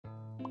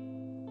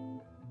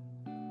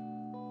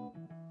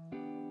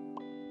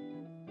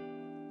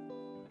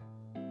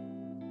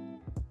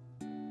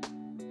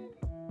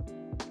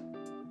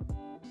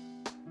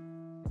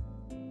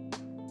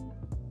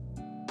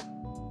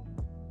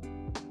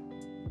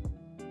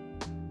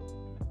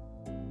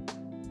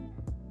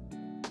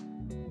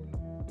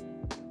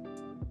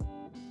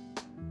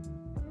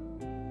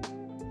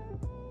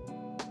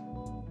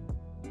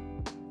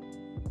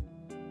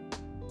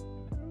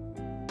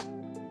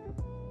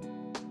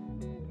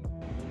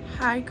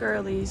Hi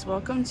girlies,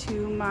 welcome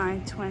to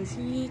my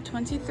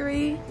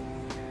 2023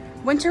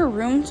 winter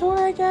room tour,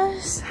 I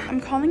guess. I'm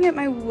calling it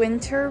my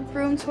winter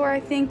room tour, I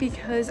think,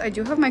 because I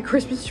do have my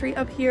Christmas tree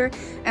up here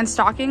and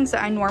stockings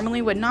that I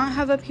normally would not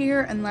have up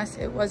here unless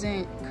it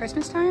wasn't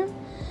Christmas time.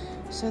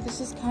 So this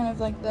is kind of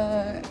like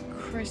the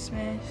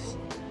Christmas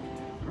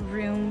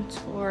room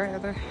tour.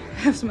 I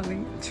have some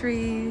other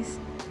trees.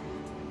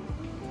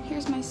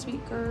 Here's my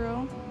sweet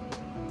girl.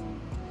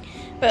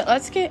 But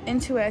let's get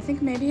into it. I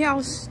think maybe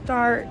I'll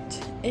start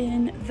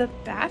in the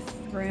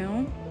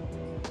bathroom.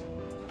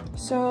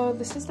 So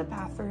this is the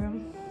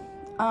bathroom.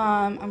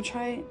 I'm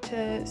trying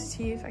to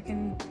see if I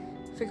can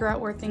figure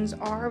out where things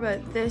are,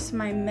 but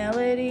my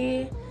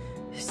Melody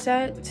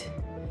set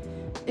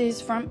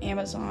is from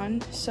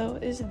Amazon. So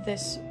is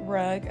this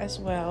rug as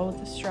well with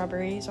the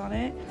strawberries on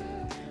it.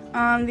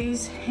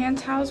 These hand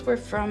towels were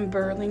from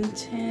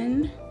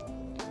Burlington.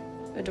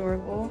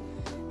 Adorable.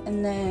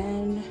 And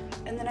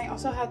then I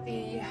also have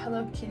the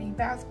Hello Kitty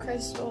bath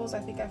crystals. I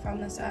think I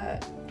found this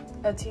at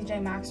a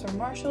TJ Maxx or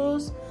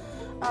Marshall's.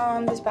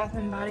 This Bath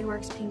 & Body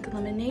Works pink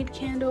lemonade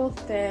candle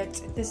that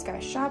this guy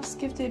Shops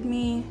gifted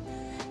me.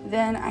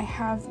 Then I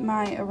have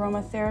my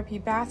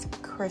aromatherapy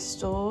bath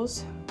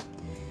crystals,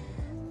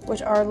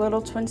 which are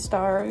little twin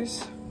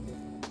stars.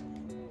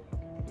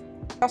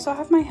 I also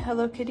have my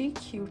Hello Kitty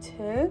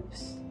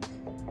Q-tips.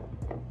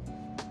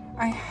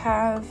 I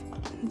have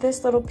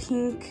this little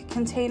pink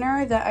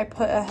container that I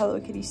put a Hello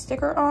Kitty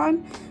sticker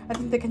on. I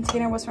think the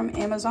container was from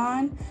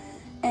Amazon,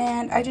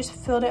 and I just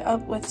filled it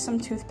up with some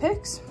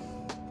toothpicks.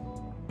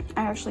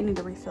 I actually need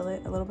to refill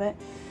it a little bit.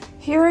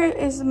 Here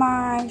is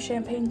my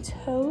champagne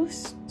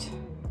toast.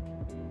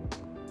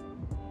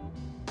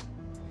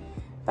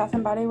 Bath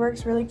 & Body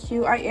Works, really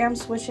cute. I am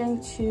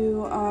switching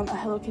to a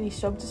Hello Kitty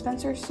soap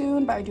dispenser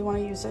soon, but I do want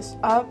to use this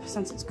up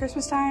since it's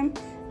Christmas time,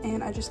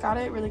 and I just got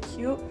it, really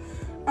cute.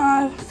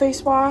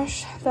 Face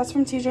wash, that's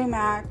from TJ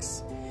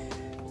Maxx.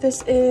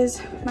 This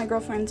is my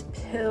girlfriend's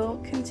pill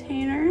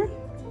container.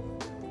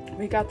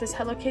 We got this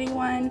Hello Kitty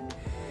one,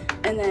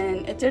 and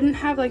then it didn't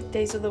have like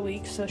days of the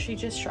week, so she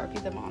just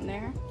Sharpied them on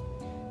there.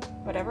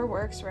 Whatever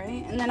works,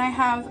 right? And then I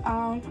have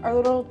our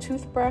little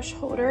toothbrush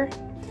holder,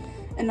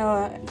 and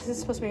this is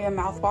supposed to be a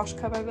mouthwash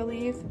cup, I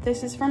believe.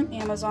 This is from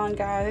Amazon,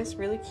 guys.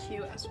 Really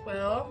cute as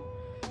well.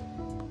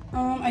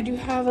 I do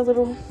have a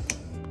little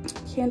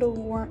candle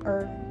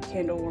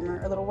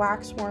warmer, a little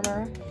wax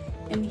warmer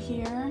in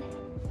here.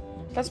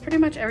 That's pretty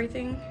much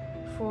everything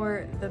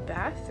for the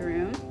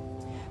bathroom.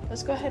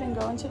 Let's go ahead and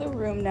go into the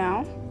room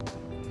now.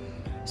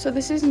 So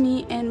this is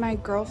me and my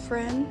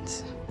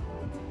girlfriend's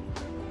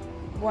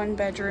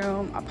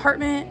 1-bedroom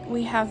apartment.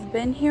 We have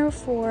been here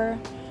for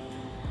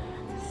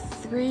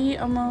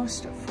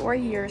almost 4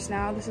 years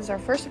now. This is our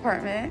first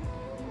apartment,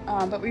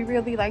 but we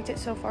really liked it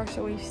so far,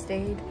 so we've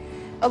stayed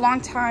a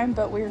long time,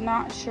 but we're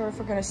not sure if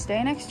we're gonna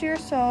stay next year.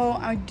 So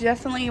I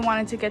definitely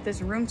wanted to get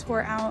this room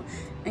tour out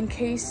in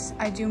case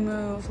I do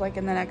move like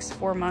in the next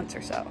 4 months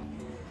or so.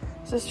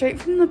 So straight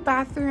from the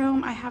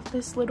bathroom, I have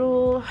this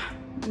little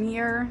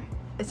mirror.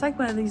 It's like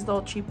one of these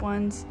little cheap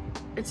ones.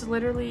 It's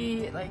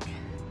literally like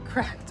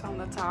cracked on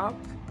the top,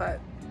 but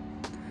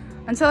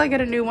until I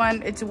get a new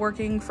one, it's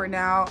working for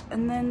now.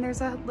 And then there's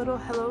a little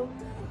hello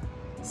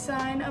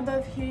sign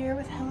above here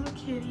with Hello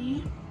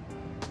Kitty.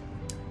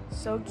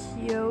 So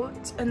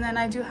cute. And then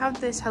I do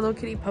have this Hello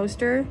Kitty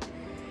poster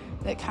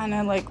that kind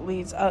of like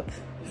leads up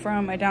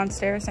from my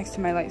downstairs next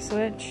to my light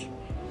switch.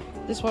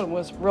 This one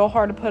was real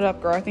hard to put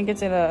up, girl. I think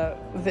it's in a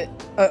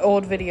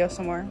old video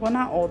somewhere. Well,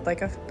 not old,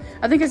 like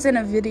I think it's in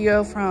a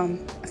video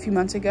from a few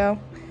months ago.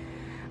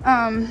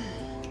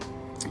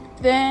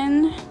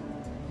 Then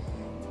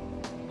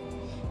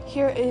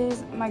here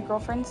is my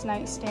girlfriend's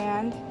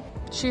nightstand.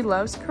 She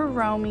loves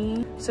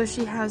Kawaii, so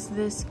she has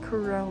this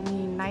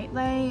Kawaii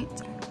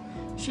nightlight.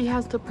 She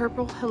has the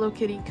purple Hello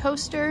Kitty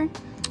coaster,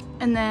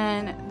 and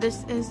then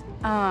this is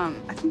I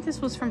think this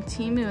was from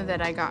Temu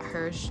that I got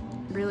her.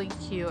 Really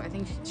cute. I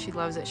think she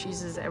loves it. She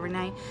uses it every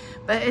night,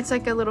 but it's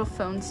like a little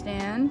phone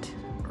stand.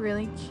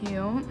 Really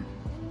cute.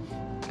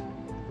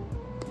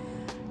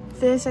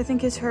 This I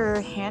think is her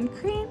hand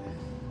cream.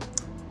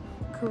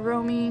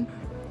 Kawaii.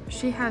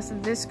 She has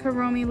this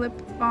Kawaii lip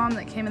balm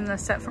that came in the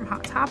set from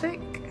Hot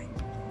Topic,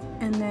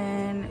 and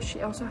then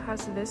she also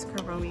has this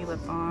Kawaii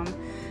lip balm.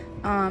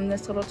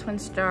 This little twin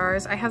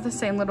stars. I have the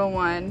same little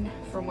one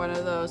from one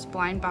of those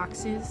blind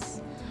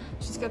boxes.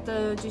 She's got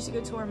the Juicy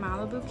Couture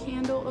Malibu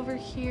candle over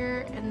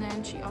here, and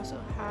then she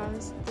also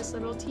has this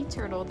little tea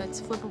turtle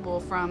that's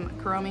flippable from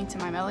Kawaii to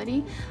My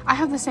Melody. I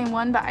have the same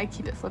one, but I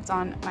keep it flipped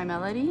on My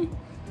Melody.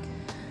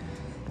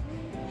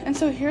 And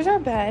so here's our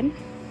bed.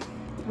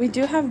 We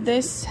do have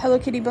this Hello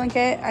Kitty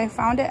blanket. I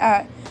found it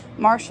at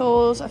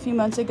Marshall's a few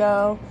months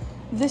ago.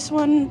 This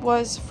one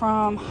was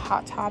from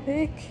Hot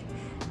Topic,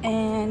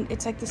 and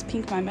it's like this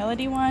pink My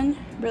Melody one.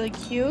 Really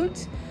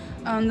cute.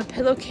 The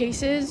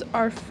pillowcases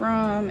are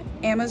from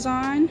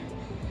Amazon.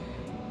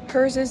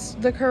 Hers is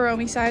the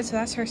Kawaii side, so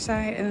that's her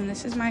side, and then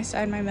this is my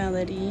side, My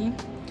Melody.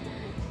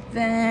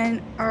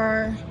 Then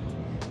our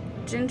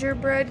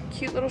gingerbread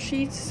cute little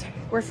sheets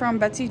were from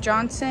Betsy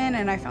Johnson,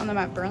 and I found them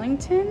at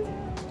Burlington.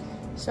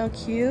 So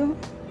cute.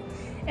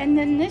 And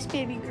then this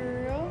baby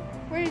girl,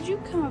 where did you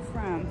come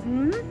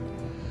from?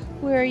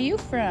 Where are you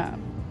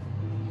from?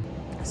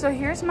 So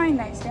here's my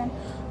nightstand.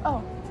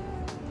 Oh,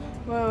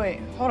 wait,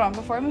 hold on.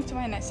 Before I move to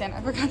my nightstand,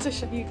 I forgot to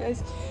show you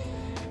guys.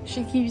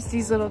 She keeps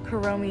these little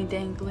Kawaii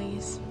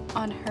danglies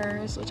on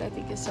hers, which I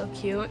think is so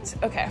cute.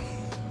 Okay,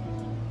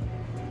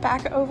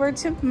 back over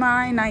to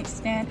my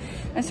nightstand.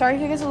 And sorry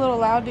if it gets a little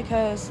loud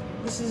because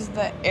this is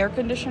the air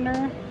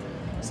conditioner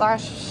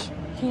slash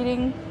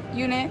heating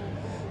unit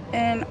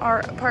in our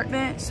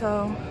apartment.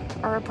 So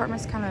our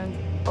apartment's kind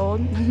of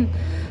old.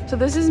 So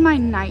this is my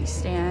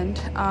nightstand.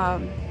 I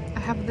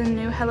have the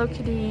new Hello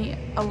Kitty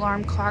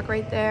alarm clock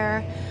right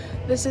there.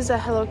 This is a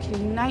Hello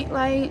Kitty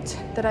nightlight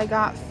that I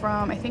got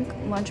from, I think,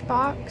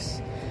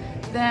 Lunchbox.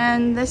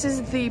 Then this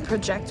is the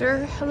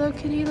projector Hello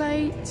Kitty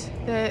light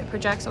that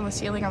projects on the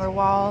ceiling or the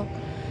wall.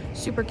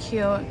 Super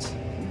cute.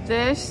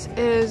 This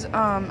is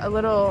a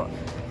little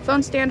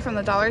phone stand from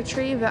the Dollar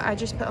Tree that I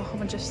just put a whole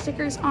bunch of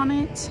stickers on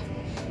it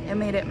and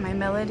made it My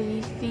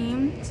Melody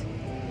themed.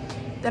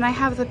 Then I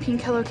have the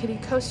pink Hello Kitty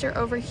coaster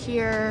over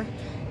here.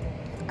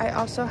 I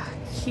also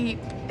keep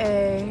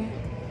a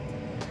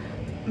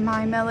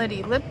My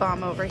Melody lip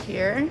balm over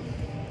here.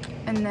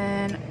 And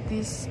then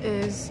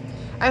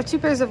I have two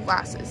pairs of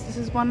glasses. This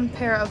is one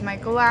pair of my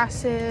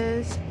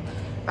glasses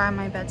by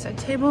my bedside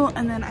table.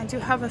 And then I do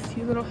have a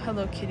few little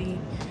Hello Kitty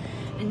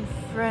and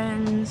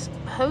Friends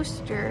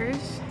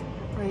posters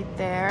right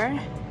there.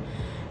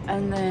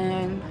 And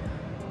then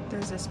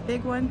there's this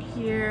big one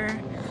here.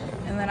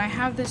 And then I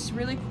have this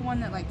really cool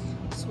one that like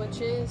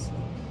switches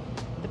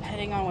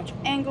depending on which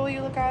angle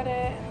you look at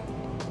it.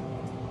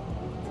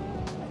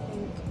 I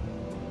think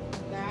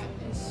that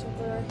is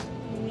super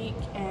unique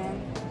and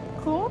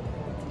cool.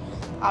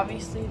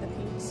 Obviously the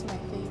pink's my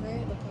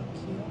favorite. Look how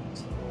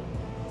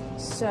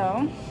cute.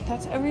 So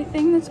that's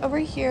everything that's over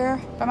here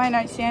by my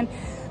nightstand.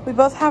 We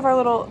both have our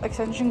little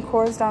extension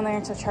cords down there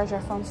to charge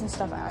our phones and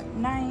stuff at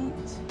night.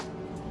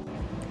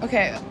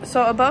 Okay,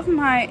 so above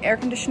my air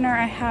conditioner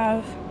I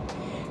have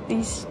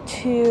these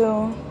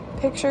two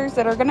pictures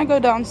that are gonna go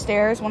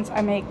downstairs once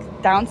I make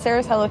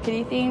downstairs Hello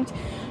Kitty themed.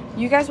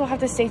 You guys will have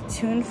to stay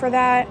tuned for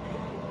that.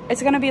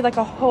 It's gonna be like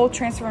a whole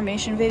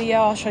transformation video.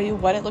 I'll show you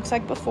what it looks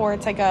like before.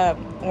 It's like a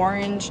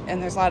orange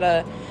and there's a lot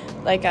of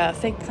like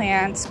fake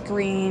plants,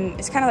 green.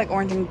 It's kind of like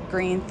orange and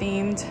green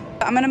themed.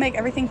 I'm gonna make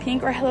everything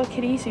pink or Hello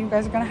Kitty, so you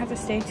guys are gonna have to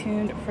stay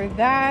tuned for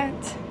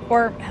that,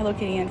 or Hello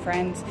Kitty and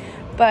Friends.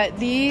 But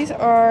these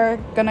are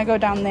gonna go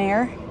down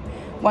there.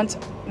 Once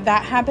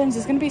that happens,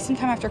 it's gonna be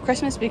sometime after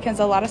Christmas because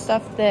a lot of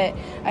stuff that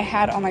I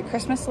had on my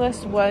Christmas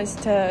list was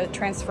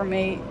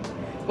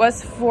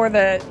for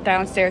the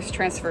downstairs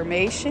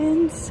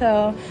transformation.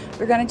 So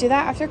we're gonna do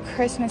that after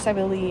Christmas, I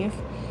believe.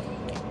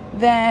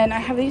 Then I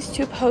have these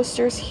two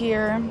posters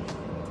here,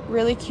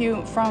 really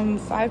cute, from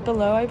Five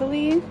Below, I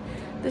believe.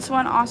 This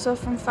one also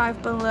from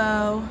Five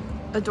Below,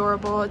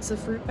 adorable. It's the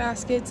fruit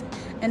baskets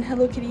and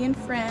Hello Kitty and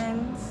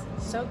Friends,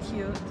 so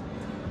cute.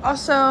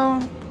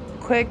 Also,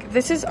 quick,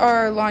 this is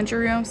our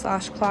laundry room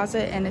slash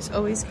closet, and it's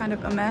always kind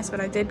of a mess, but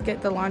I did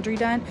get the laundry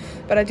done.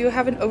 But I do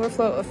have an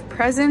overflow of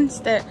presents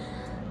that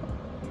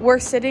were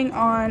sitting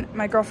on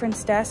my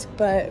girlfriend's desk,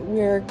 but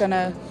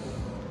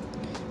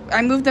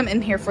I moved them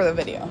in here for the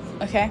video,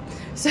 okay?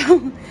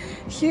 So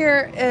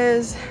here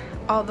is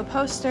all the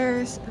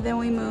posters. Then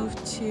we move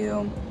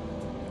to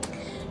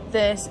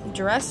this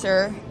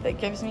dresser that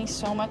gives me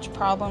so much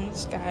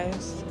problems,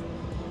 guys.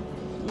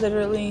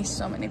 Literally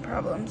so many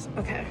problems.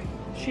 Okay,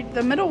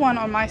 the middle one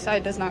on my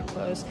side does not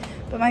close,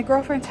 but my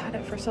girlfriend's had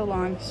it for so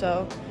long,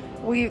 so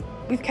we've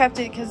kept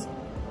it because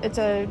it's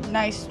a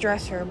nice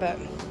dresser, but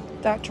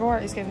that drawer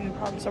is giving me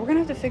problems, so we're gonna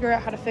have to figure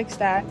out how to fix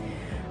that.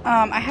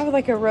 I have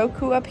like a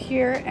Roku up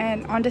here,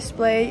 and on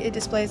display it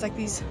displays like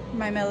these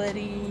My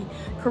Melody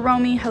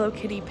Kawaii Hello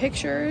Kitty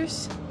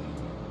pictures.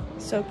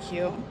 So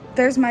cute.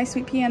 There's My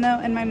Sweet Piano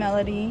and My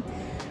Melody,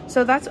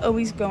 so that's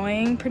always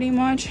going pretty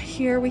much.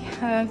 Here we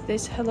have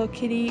this Hello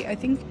Kitty. I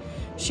think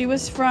she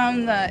was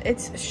from the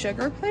It's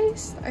Sugar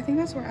place. I think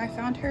that's where I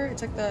found her.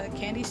 It's like the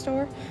candy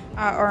store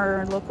at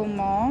our local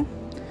mall.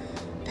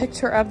 Picked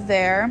her up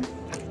there.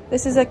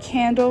 This is a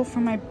candle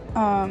from my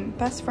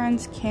best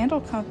friend's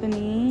candle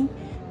company.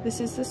 This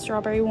is the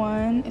strawberry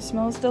one. It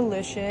smells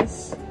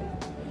delicious.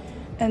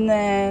 And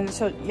then,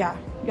 so yeah,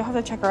 you'll have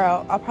to check her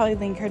out. I'll probably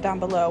link her down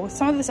below with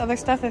some of this other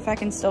stuff if I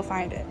can still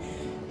find it.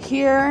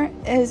 Here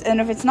is,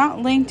 and if it's not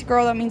linked,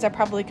 girl, that means I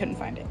probably couldn't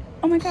find it.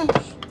 Oh my gosh.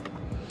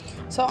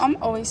 So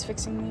I'm always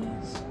fixing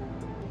these.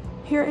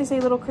 Here is a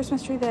little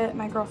Christmas tree that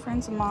my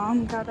girlfriend's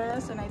mom got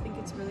us, and I think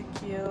it's really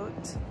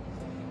cute.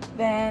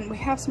 Then we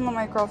have some of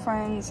my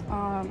girlfriend's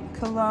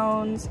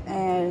colognes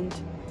and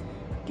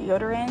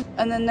deodorant.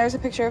 And then there's a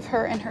picture of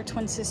her and her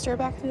twin sister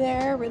back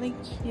there, really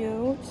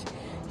cute.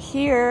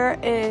 Here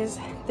is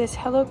this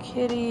Hello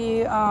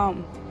Kitty,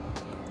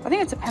 I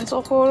think it's a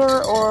pencil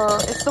holder, or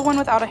it's the one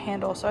without a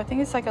handle. So I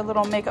think it's like a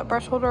little makeup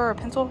brush holder or a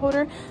pencil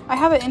holder. I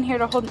have it in here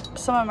to hold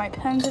some of my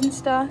pens and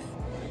stuff.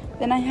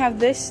 Then I have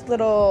this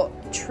little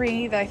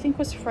tree that I think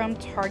was from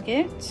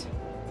Target.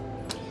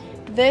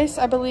 This,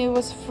 I believe,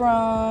 was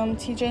from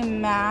TJ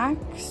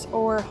Maxx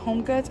or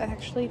Home Goods. I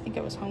actually think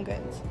it was Home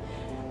Goods.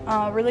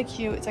 Really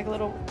cute. It's like a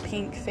little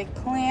pink fake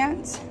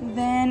plant.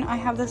 Then I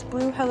have this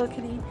blue Hello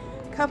Kitty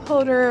cup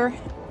holder,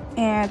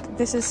 and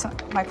this is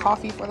my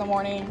coffee for the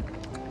morning,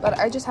 but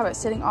I just have it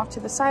sitting off to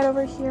the side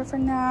over here for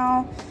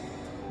now.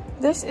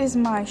 This is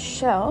my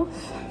shelf.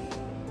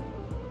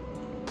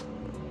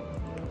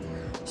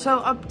 So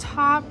up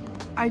top,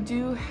 I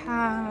do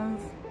have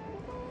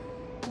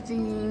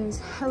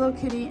these Hello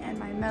Kitty and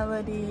My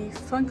Melody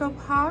Funko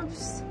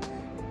Pops.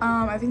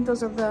 I think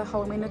those are the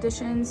Halloween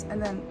editions. And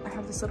then I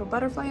have this little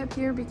butterfly up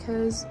here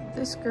because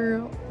this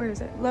girl, where is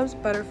it, loves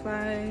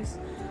butterflies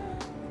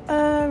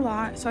a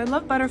lot. So I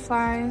love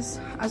butterflies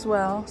as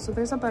well. So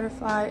there's a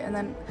butterfly, and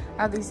then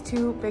I have these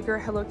two bigger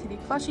Hello Kitty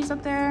plushies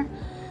up there.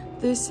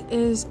 This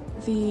is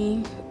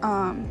the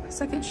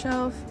second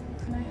shelf,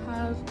 and I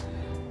have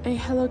a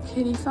Hello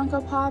Kitty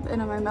Funko Pop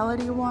and a My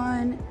Melody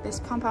one, this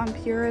Pom Pom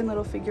Pure and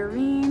little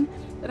figurine.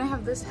 Then I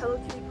have this Hello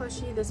Kitty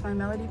plushie, this My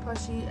Melody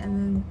plushie, and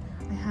then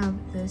I have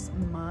this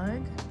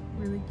mug,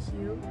 really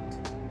cute.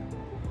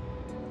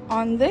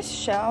 On this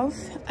shelf,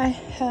 I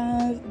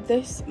have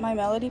this My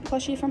Melody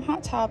plushie from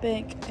Hot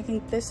Topic. I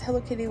think this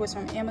Hello Kitty was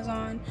from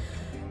Amazon.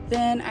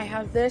 Then I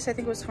have this, I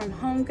think it was from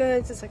Home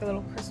Goods. It's like a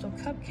little crystal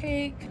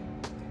cupcake.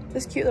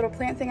 This cute little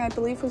plant thing, I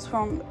believe, was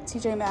from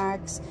TJ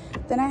Maxx.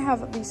 Then I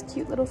have these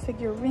cute little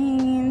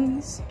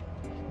figurines.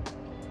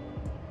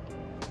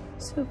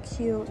 So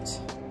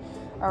cute.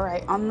 All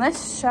right, on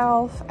this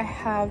shelf, I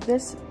have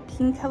this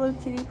pink Hello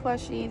Kitty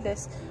plushie,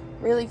 this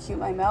really cute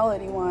My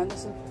Melody one.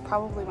 This is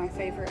probably my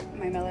favorite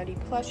My Melody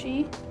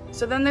plushie.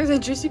 So then there's a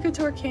Juicy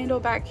Couture candle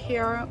back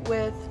here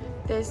with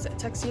this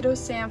Tuxedo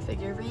Sam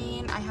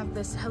figurine. I have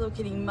this Hello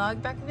Kitty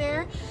mug back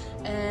there,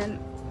 and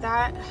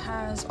that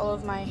has all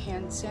of my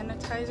hand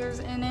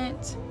sanitizers in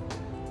it.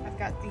 I've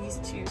got these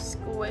two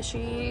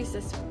squishies,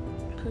 this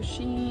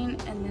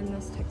Pusheen, and then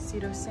this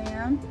Tuxedo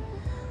Sam.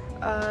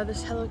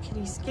 This Hello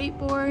Kitty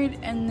skateboard,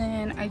 and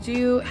then I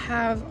do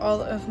have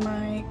all of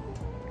my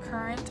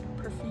current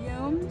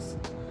perfumes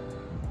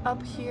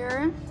up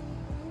here.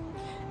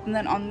 And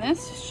then on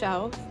this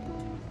shelf,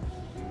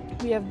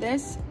 we have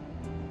this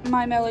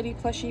My Melody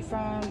plushie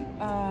from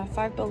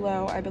Five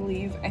Below, I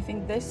believe. I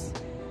think this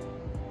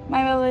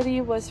My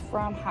Melody was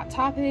from Hot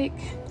Topic.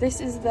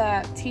 This is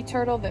the tea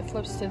turtle that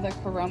flips to the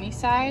Kuromi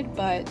side,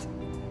 but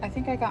I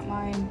think I got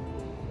mine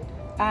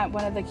at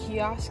one of the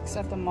kiosks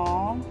at the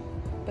mall,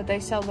 but they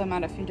sell them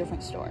at a few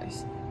different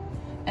stores.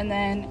 And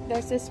then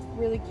there's this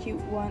really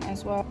cute one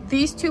as well.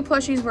 These two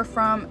plushies were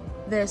from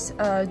this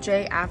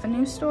J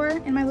Avenue store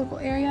in my local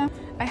area.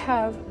 I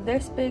have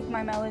this big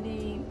My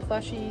Melody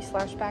plushie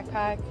slash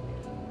backpack,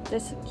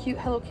 this cute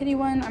Hello Kitty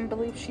one, I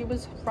believe she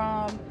was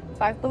from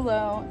Five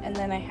Below, and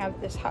then I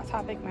have this Hot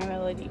Topic My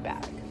Melody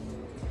bag.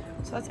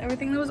 So that's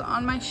everything that was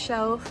on my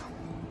shelf.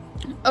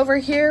 Over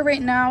here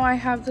right now, I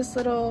have this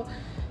little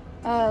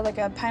like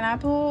a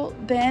pineapple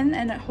bin,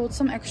 and it holds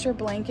some extra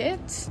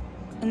blankets.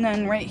 And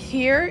then right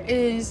here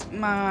is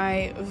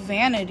my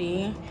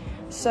vanity.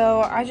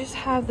 So I just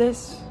have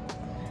this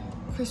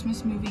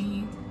Christmas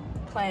movie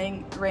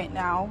playing right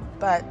now,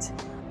 but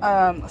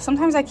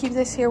sometimes I keep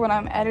this here when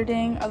I'm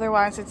editing,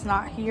 otherwise it's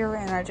not here,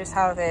 and I just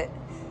have it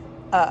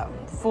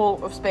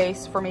full of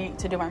space for me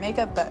to do my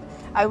makeup. But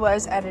I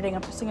was editing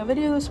and posting a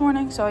video this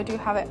morning, so I do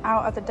have it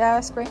out at the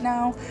desk right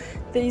now.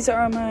 These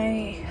are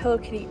my Hello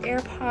Kitty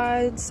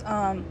AirPods.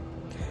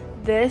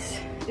 This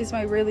is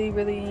my really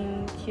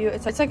cute,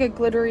 it's like a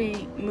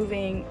glittery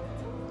moving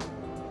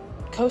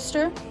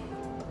coaster,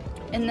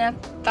 and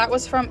that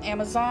was from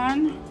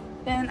Amazon.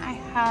 Then I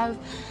have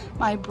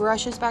my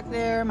brushes back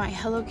there, my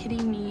Hello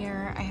Kitty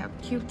mirror, I have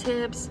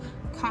Q-tips,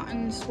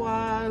 cotton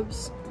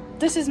swabs.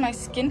 This is my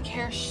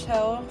skincare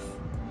shelf,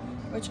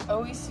 which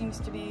always seems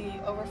to be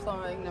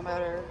overflowing no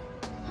matter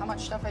how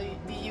much stuff I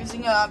be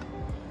using up.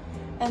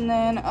 And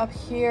then up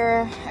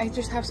here, I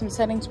just have some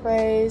setting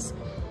sprays.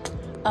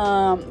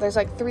 There's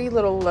like 3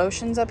 little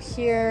lotions up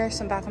here,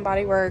 some Bath &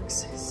 Body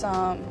Works,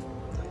 some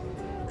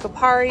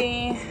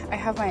Kawaii. I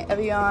have my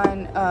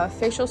Evian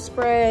facial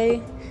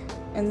spray,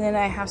 and then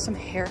I have some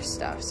hair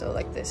stuff. So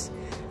like this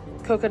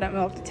coconut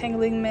milk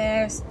detangling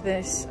mist,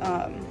 this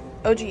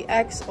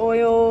OGX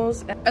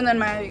oils, and then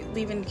my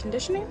leave-in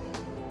conditioner.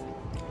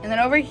 And then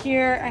over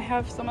here, I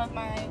have some of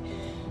my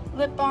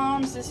lip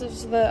balms. This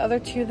is the other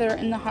 2 that are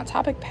in the Hot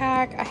Topic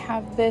pack. I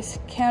have this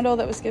candle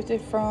that was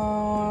gifted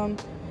from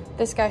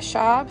this guy's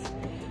shop,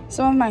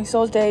 some of my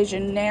Sol de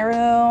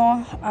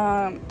Janeiro,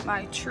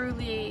 my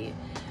Truly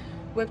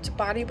whipped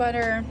body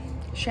butter,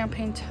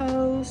 champagne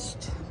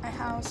toast. I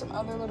have some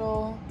other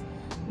little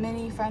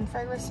mini fine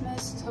fragrance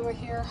mists over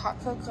here, hot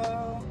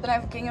cocoa. Then I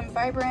have Gingham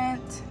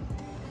Vibrant,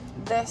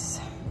 this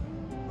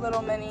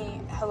little mini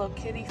Hello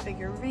Kitty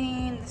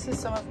figurine. This is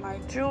some of my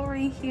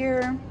jewelry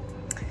here.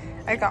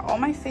 I got all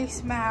my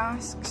face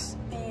masks,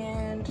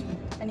 and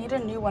I need a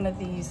new one of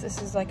these.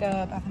 This is like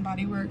a Bath &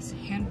 Body Works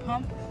hand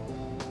pump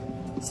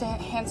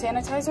hand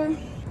sanitizer.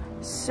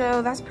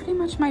 So that's pretty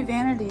much my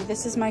vanity.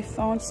 This is my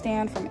phone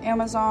stand from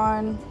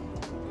Amazon,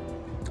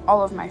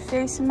 all of my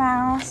face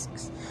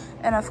masks,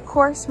 and of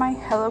course my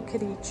Hello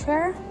Kitty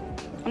chair.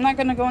 I'm not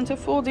gonna go into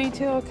full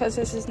detail because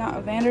this is not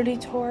a vanity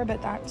tour,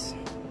 but that's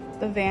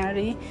the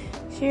vanity.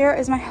 Here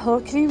is my Hello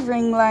Kitty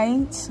ring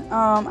light.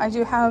 I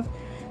do have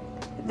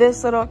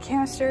this little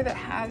canister that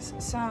has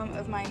some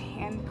of my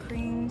hand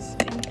creams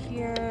in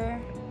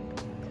here.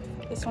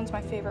 This one's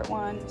my favorite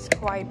one. It's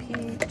Kawaii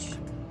Peach.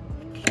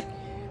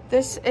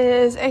 This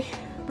is a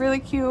really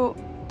cute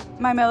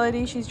My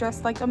Melody. She's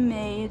dressed like a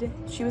maid.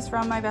 She was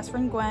from my best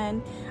friend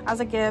Gwen as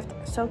a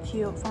gift. So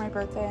cute for my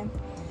birthday.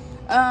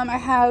 I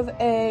have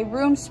a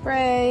room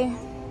spray.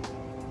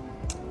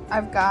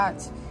 I've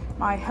got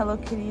my Hello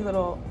Kitty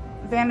little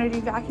vanity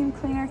vacuum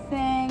cleaner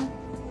thing.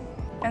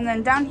 And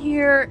then down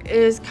here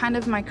is kind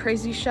of my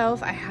crazy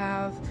shelf. I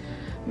have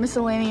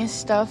miscellaneous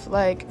stuff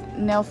like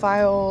nail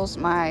files,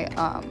 my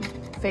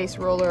face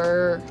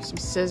roller, some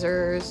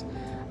scissors.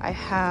 I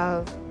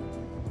have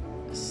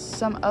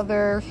some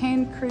other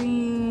hand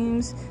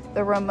creams,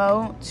 the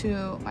remote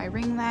to my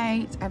ring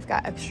light. I've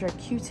got extra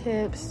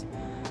Q-tips,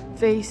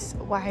 face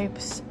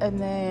wipes, and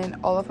then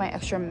all of my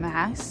extra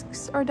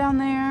masks are down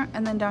there.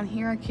 And then down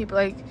here I keep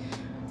I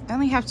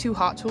only have two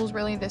hot tools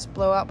really, this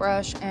blowout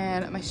brush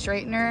and my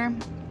straightener.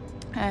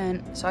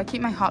 And so I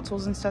keep my hot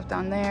tools and stuff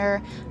down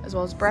there, as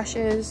well as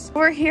brushes.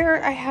 Over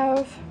here I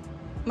have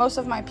most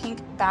of my pink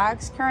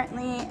bags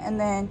currently, and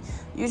then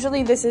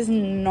usually this is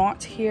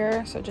not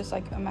here, so just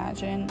like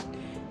imagine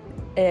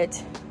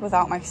it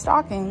without my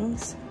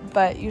stockings,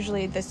 but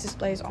usually this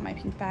displays all my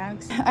pink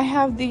bags. I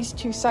have these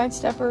two side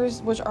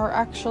steppers, which are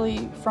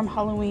actually from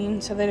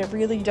Halloween, so they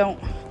really don't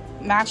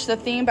match the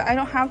theme, but I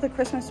don't have the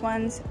Christmas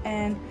ones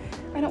and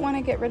I don't want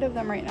to get rid of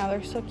them right now.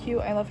 They're so cute.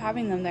 I love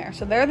having them there,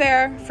 so they're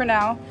there for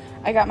now.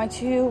 I got my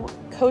two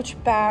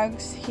Coach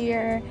bags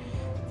here.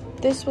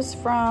 This was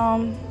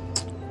from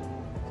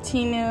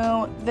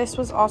Temu. This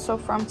was also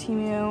from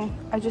Temu.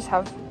 I just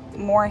have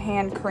more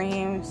hand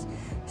creams,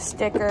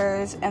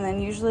 stickers, and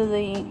then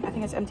usually, I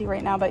think it's empty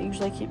right now, but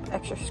usually keep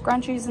extra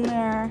scrunchies in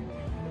there.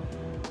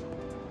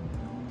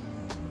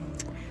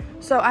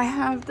 So I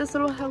have this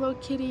little Hello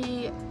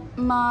Kitty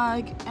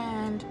mug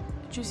and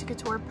Juicy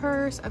Couture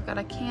purse. I've got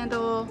a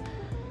candle,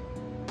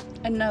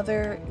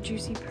 another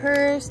Juicy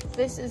purse.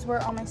 This is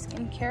where all my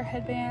skincare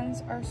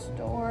headbands are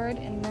stored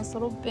in this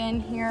little bin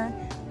here.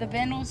 The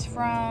bin was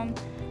from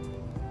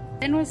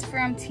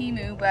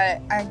Temu,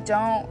 but I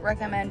don't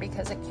recommend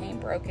because it came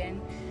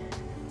broken.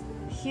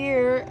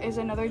 Here is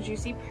another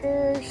Juicy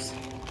purse.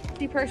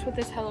 The purse with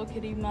this Hello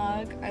Kitty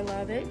mug. I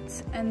love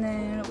it. And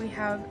then we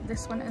have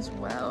this one as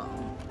well.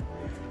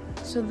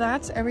 So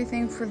that's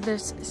everything for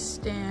this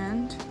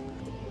stand.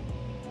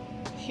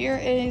 Here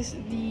is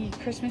the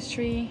Christmas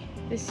tree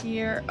this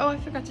year. Oh, I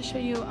forgot to show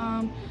you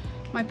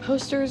my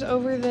posters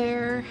over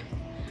there.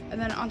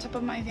 And then on top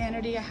of my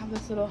vanity, I have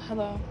this little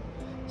Hello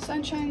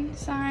Sunshine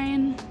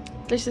sign.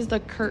 This is the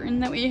curtain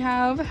that we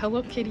have.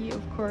 Hello Kitty,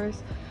 of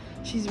course.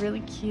 She's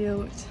really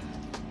cute.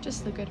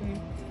 Just look at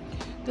her.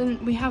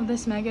 Then we have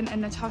this Megan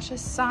and Natasha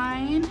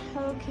sign.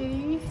 Hello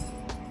Kitty.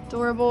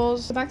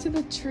 Adorables. Back to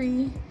the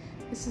tree.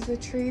 This is the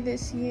tree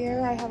this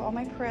year. I have all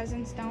my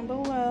presents down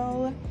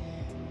below.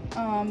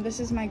 This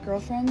is my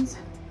girlfriend's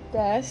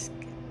desk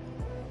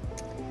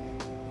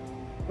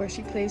where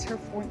she plays her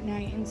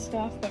Fortnite and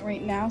stuff. But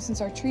right now,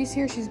 since our tree's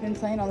here, she's been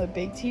playing on the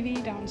big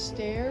TV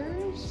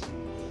downstairs.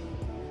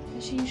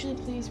 And she usually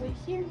plays right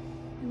here.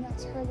 And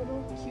that's her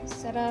little cute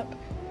setup.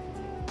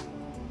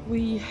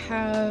 We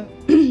have,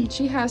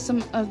 she has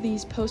some of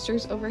these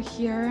posters over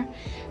here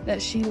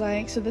that she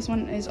likes. So this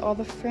one is all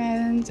the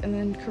friends, and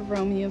then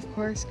Kuromi, of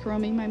course,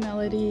 Kuromi, My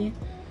Melody.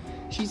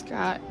 She's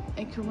got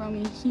a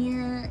Kuromi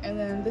here, and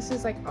then this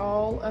is like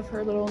all of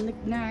her little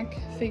knick-knack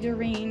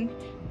figurine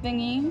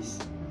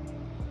thingies.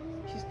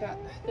 She's got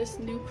this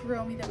new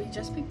Kuromi that we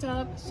just picked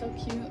up, so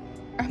cute.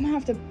 I'm gonna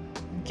have to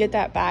get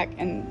that back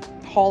and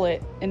haul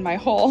it in my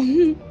haul.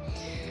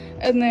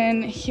 And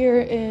then here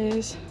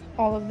is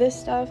all of this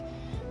stuff.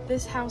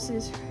 This house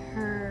is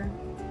her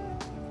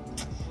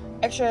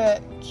extra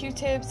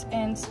Q-tips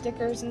and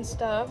stickers and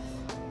stuff.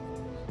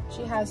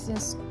 She has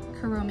this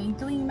Kuromi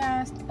Glee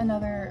mask,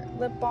 another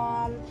lip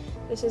balm.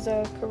 This is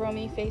a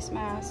Kuromi face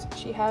mask.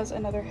 She has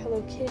another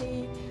Hello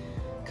Kitty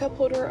cup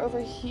holder over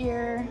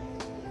here.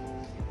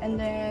 And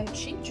then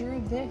she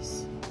drew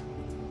this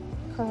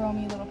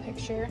Kuromi little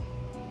picture.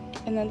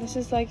 And then this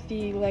is like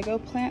the Lego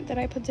plant that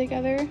I put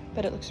together,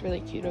 but it looks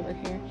really cute over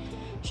here.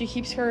 She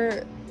keeps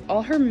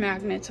all her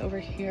magnets over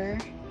here.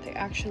 They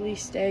actually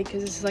stay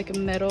because this is like a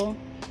metal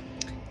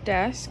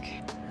desk.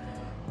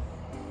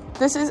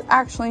 This is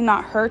actually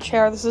not her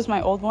chair. This is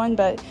my old one,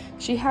 but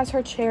she has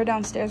her chair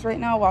downstairs right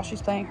now while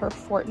she's playing her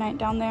Fortnite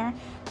down there.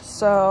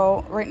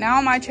 So right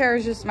now my chair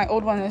is just, my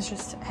old one is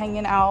just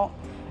hanging out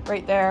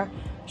right there.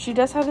 She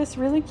does have this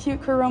really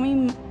cute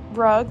Kuromi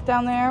rug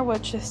down there,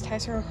 which just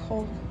ties her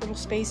whole little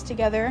space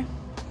together.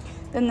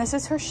 Then this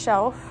is her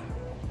shelf.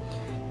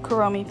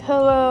 Kawaii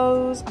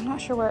pillows. I'm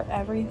not sure where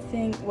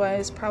everything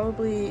was.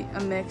 Probably a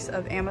mix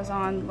of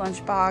Amazon,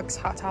 Lunchbox,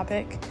 Hot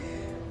Topic.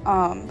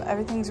 But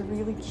everything's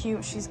really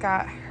cute. She's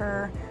got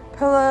her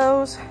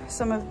pillows.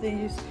 Some of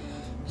these.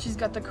 She's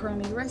got the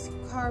Kawaii race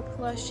car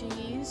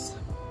plushies.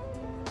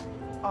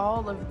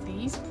 All of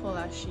these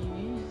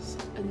plushies.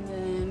 And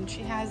then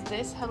she has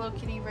this Hello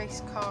Kitty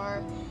race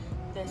car.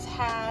 This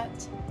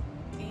hat.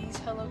 These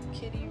Hello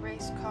Kitty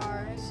race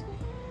cars.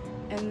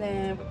 And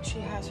then she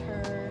has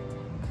her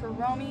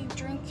Kawaii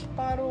drink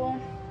bottle,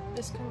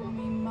 this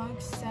Kawaii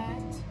mug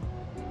set,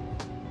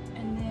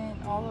 and then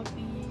all of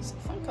these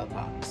Funko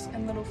Pops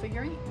and little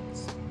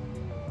figurines.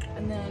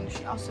 And then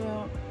she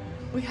also,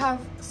 we have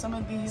some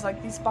of these,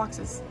 like these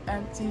boxes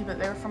empty, but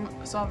they're from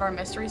some of our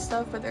mystery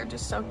stuff, but they're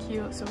just so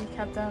cute, so we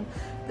kept them.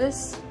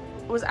 This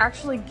was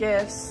actually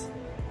gifts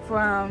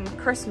from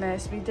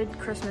Christmas. We did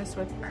Christmas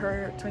with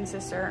her twin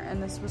sister,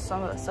 and this was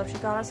some of the stuff she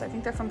got us. I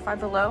think they're from Five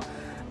Below,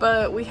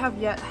 but we have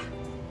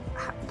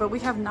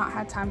not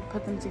had time to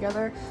put them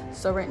together.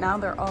 So right now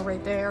they're all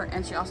right there,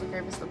 and she also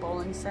gave us the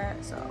bowling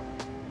set, so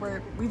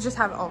we just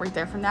have it all right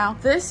there for now.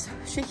 This,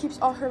 she keeps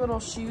all her little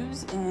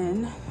shoes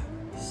in,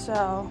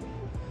 so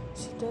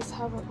she does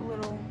have a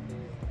little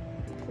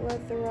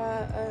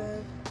plethora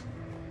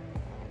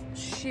of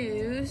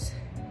shoes.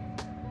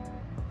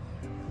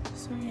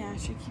 So yeah,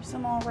 she keeps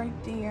them all right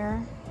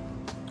there.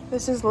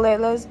 This is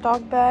Layla's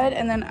dog bed,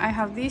 and then I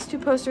have these two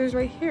posters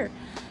right here,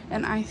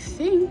 and I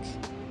think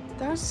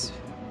that's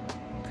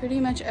pretty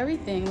much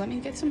everything. Let me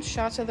get some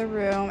shots of the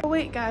room. Oh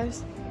wait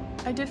guys,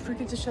 I did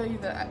forget to show you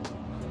that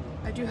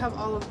I do have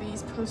all of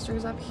these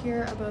posters up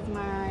here above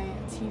my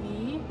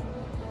TV.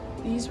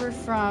 These were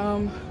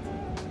from,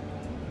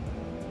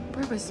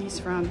 where was these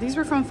from? These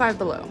were from Five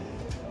Below.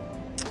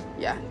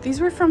 Yeah, these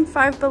were from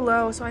Five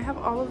Below, so I have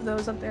all of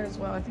those up there as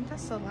well. I think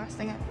that's the last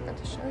thing I forgot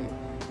to show you.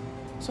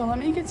 So let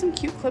me get some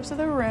cute clips of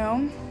the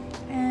room,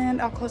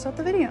 and I'll close out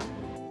the video.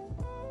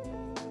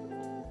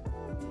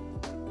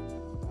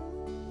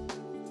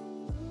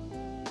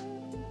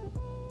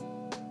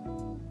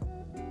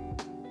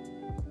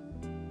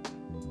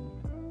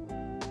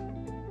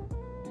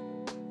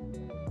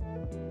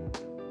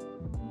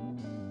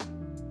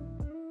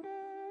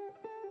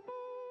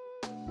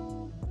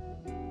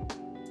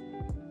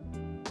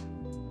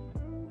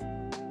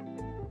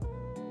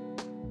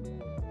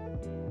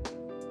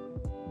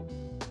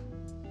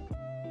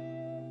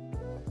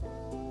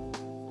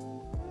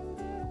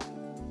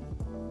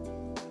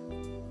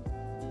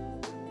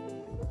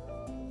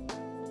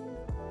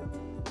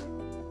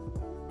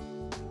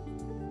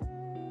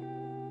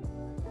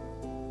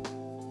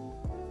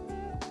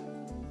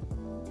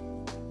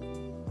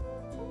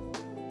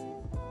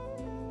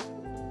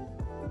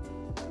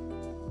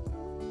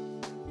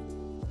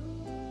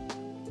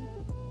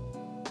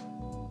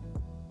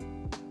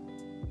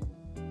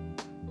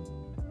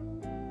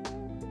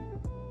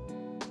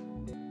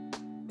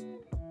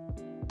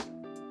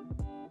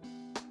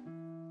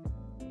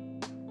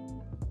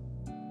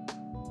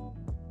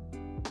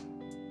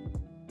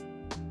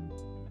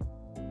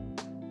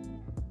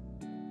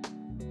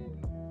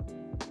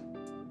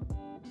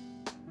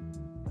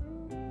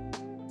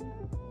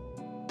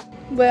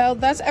 Well,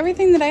 that's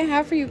everything that I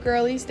have for you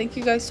girlies. Thank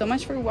you guys so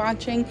much for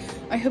watching.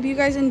 I hope you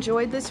guys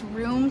enjoyed this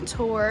room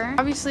tour.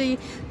 Obviously,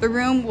 the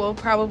room will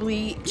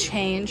probably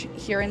change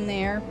here and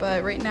there,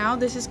 but right now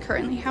this is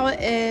currently how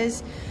it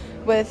is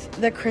with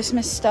the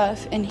Christmas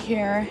stuff in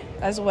here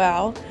as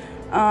well.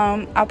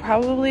 I'll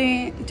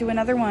probably do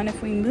another one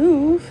if we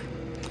move,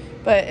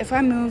 but if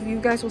I move, you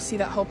guys will see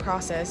that whole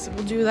process.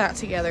 We'll do that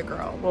together,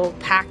 girl. We'll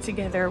pack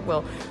together,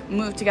 we'll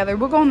move together,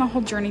 we'll go on the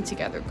whole journey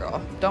together,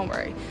 girl. Don't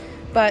worry.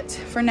 But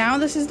for now,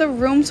 this is the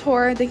room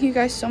tour. Thank you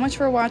guys so much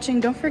for watching.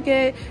 Don't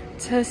forget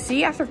to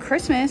see after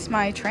Christmas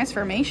my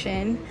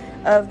transformation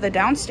of the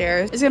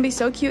downstairs. It's gonna be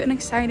so cute and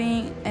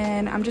exciting,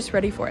 and I'm just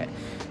ready for it.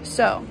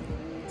 So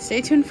stay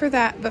tuned for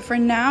that. But for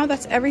now,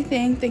 that's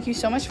everything. Thank you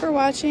so much for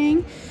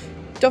watching.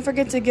 Don't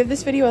forget to give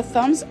this video a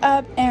thumbs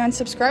up and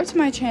subscribe to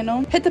my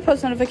channel. Hit the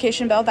post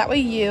notification bell. That way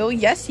you,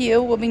 yes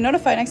you, will be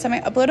notified next time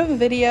I upload a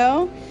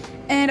video.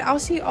 And I'll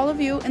see all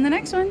of you in the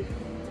next one.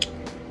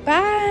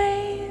 Bye.